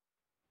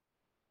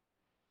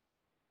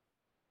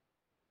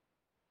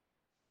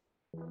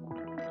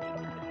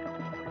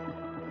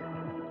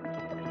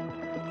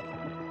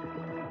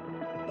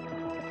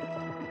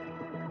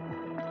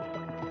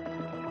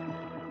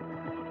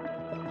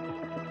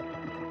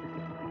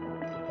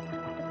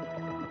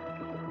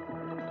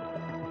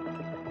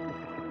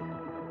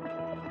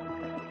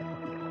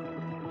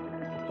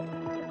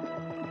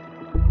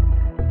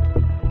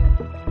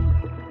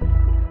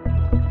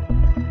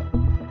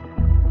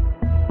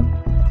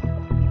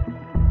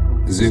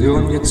Sie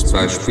hören jetzt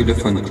Beispiele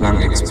von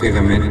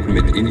Klangexperimenten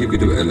mit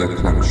individueller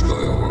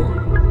Klangsteuerung.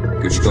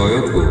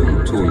 Gesteuert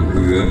wurden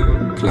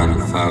Tonhöhe,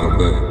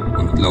 Klangfarbe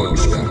und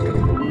Lautstärke.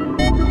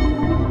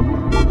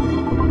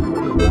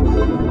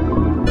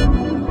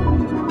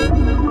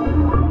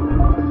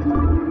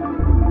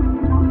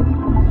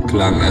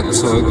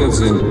 Klangerzeuger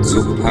sind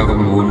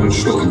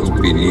subharmonische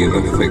und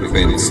binäre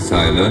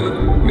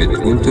Frequenzteile mit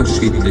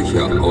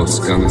unterschiedlicher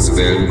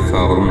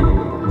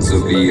Ausgangswellenform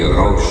sowie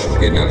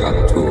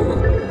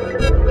Rauschgeneratoren.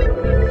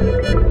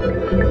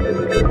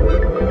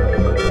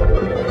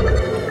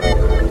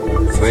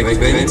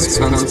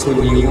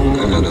 Frequenztransponierung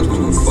einer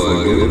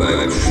Tonfolge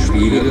beim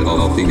Spiel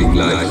auf den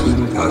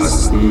gleichen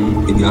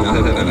Tasten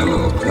innerhalb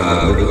einer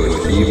Oktave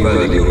durch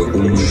jeweilige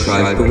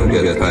Umschaltung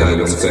der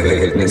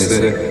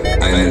Teilungsverhältnisse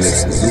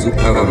eines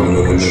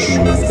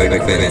subharmonischen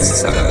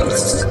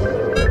Frequenzteils.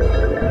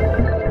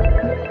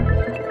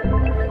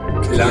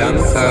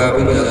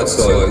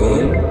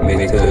 Klangfarbenerzeugung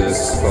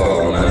mittels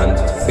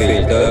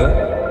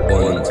Formant-Filter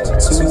und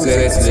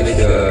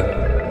zusätzlicher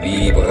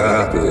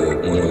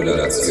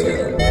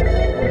Vibrato-Modulation.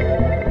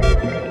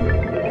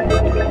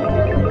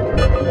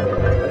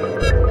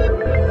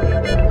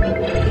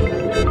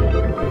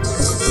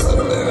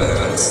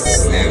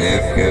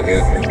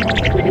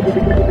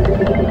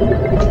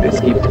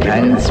 Es gibt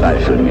keinen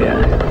Zweifel mehr.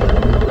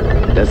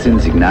 Das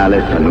sind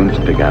Signale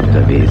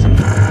vernunftbegabter Wesen.